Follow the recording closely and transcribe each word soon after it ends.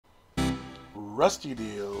Rusty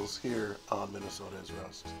deals here on Minnesota's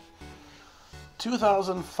Rust.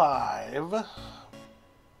 2005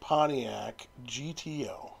 Pontiac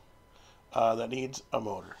GTO that needs a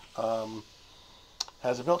motor.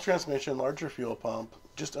 Has a built transmission, larger fuel pump,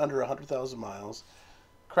 just under 100,000 miles,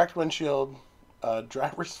 cracked windshield,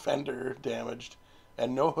 driver's fender damaged,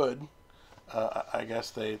 and no hood. I guess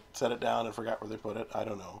they set it down and forgot where they put it. I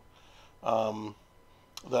don't know.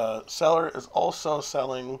 The seller is also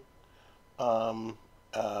selling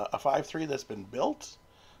a 5.3 that's been built,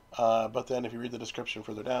 but then if you read the description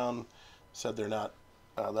further down, said they're not.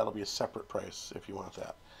 That'll be a separate price if you want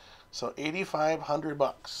that. So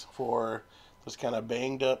 $8,500 for this kind of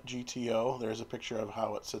banged up GTO. There's a picture of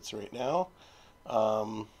how it sits right now.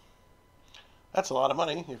 That's a lot of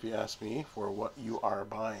money, if you ask me, for what you are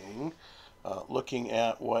buying. Looking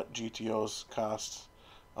at what GTOs cost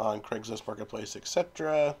on Craigslist Marketplace,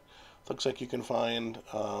 etc., looks like you can find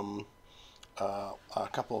a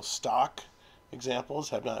couple of stock examples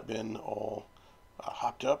have not been all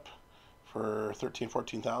hopped up for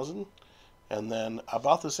 14,000, and then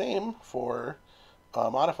about the same for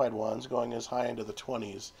modified ones, going as high into the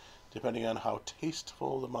 20s, depending on how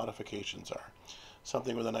tasteful the modifications are.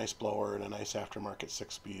 Something with a nice blower and a nice aftermarket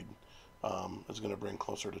 6-speed is going to bring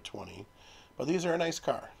closer to 20. But these are a nice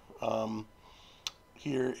car.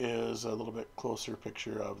 Here is a little bit closer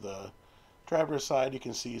picture of the driver's side. You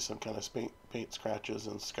can see some kind of paint scratches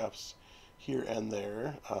and scuffs here and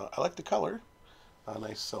there. I like the color,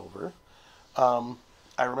 nice silver.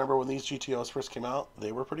 I remember when these GTOs first came out,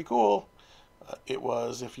 they were pretty cool. It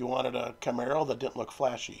was, if you wanted a Camaro that didn't look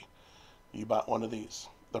flashy, you bought one of these.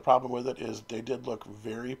 The problem with it is they did look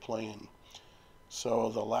very plain. So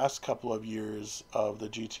the last couple of years of the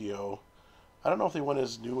GTO, I don't know if they went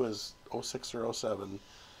as new as 06 or 07.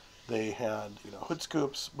 They had, hood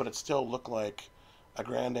scoops, but it still looked like a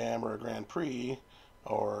Grand Am or a Grand Prix,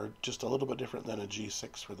 or just a little bit different than a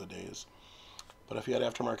G6 for the days. But if you had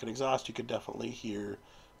aftermarket exhaust, you could definitely hear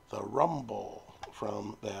the rumble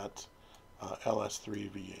from that LS3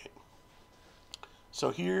 V8. So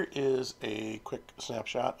here is a quick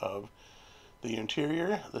snapshot of the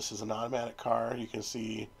interior. This is an automatic car. You can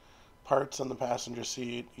see parts on the passenger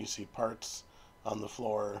seat. You see parts on the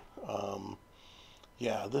floor.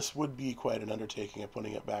 Yeah, this would be quite an undertaking of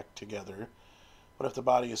putting it back together. But if the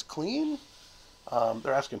body is clean,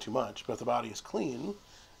 they're asking too much, but if the body is clean,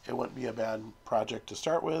 it wouldn't be a bad project to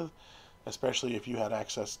start with, especially if you had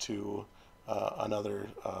access to another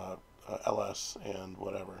LS and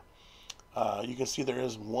whatever. You can see there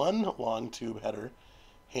is one long tube header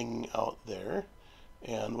hanging out there,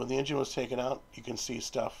 and when the engine was taken out, you can see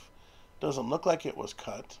stuff doesn't look like it was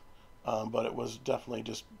cut, but it was definitely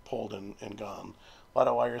just pulled and gone. A lot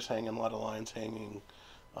of wires hanging, a lot of lines hanging.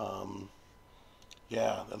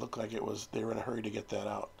 Yeah, it looked like they were in a hurry to get that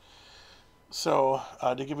out. So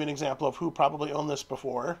to give you an example of who probably owned this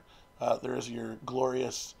before, there's your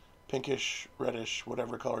glorious pinkish, reddish,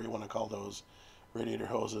 whatever color you want to call those radiator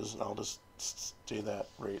hoses, and I'll just say that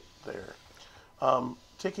right there.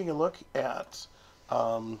 Taking a look at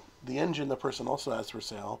the engine the person also has for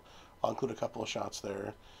sale, I'll include a couple of shots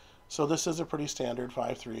there. So this is a pretty standard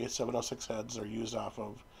 5.3. 706 heads are used off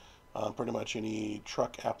of pretty much any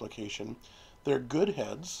truck application. They're good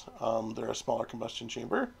heads. They're a smaller combustion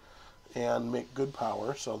chamber and make good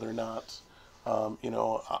power, so they're not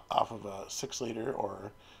off of a 6-liter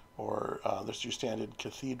or there's your standard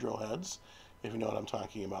cathedral heads, if you know what I'm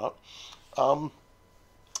talking about. I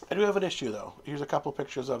do have an issue though. Here's a couple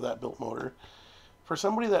pictures of that built motor. For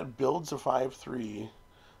somebody that builds a 5.3,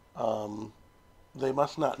 they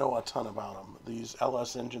must not know a ton about them. These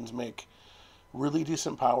LS engines make really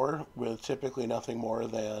decent power with typically nothing more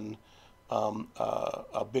than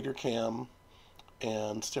a bigger cam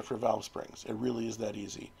and stiffer valve springs. It really is that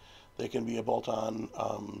easy. They can be a bolt-on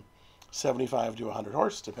 75 to 100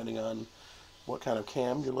 horse, depending on what kind of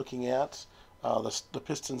cam you're looking at. The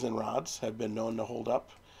pistons and rods have been known to hold up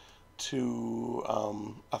to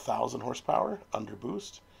 1,000 horsepower under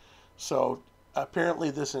boost. So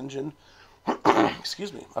apparently this engine,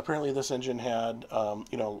 excuse me, apparently this engine had,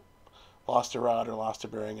 lost a rod or lost a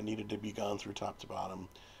bearing and needed to be gone through top to bottom.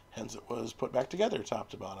 Hence it was put back together top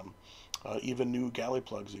to bottom. Even new galley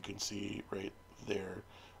plugs you can see right there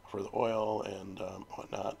for the oil and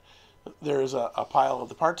whatnot. There's a pile of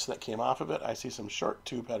the parts that came off of it. I see some short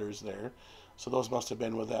tube headers there. So those must have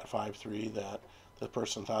been with that 5.3 that the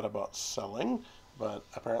person thought about selling, but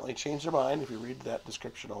apparently changed their mind if you read that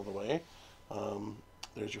description all the way.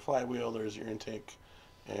 There's your flywheel, there's your intake,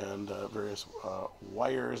 and various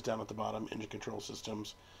wires down at the bottom, engine control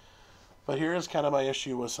systems. But here is kind of my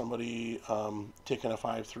issue with somebody taking a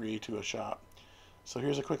 5.3 to a shop. So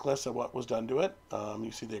here's a quick list of what was done to it.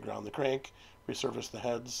 You see they ground the crank, resurfaced the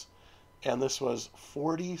heads, and this was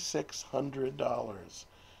 $4,600.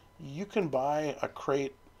 You can buy a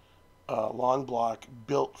crate long block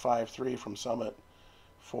built 5.3 from Summit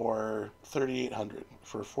for $3,800,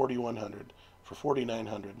 for $4,100, for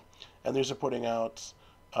 $4,900, and these are putting out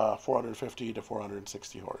 450 to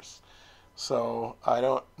 460 horse. So I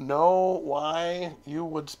don't know why you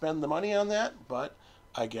would spend the money on that, but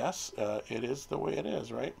I guess it is the way it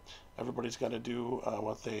is, right? Everybody's got to do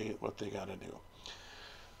what they got to do.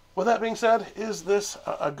 With that being said, is this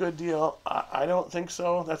a good deal? I don't think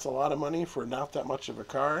so. That's a lot of money for not that much of a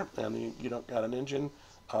car, and you don't got an engine.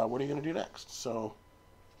 What are you going to do next? So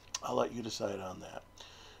I'll let you decide on that.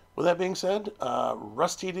 With that being said,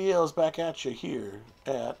 Rusty Deal is back at you here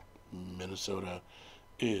at Minnesota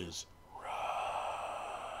is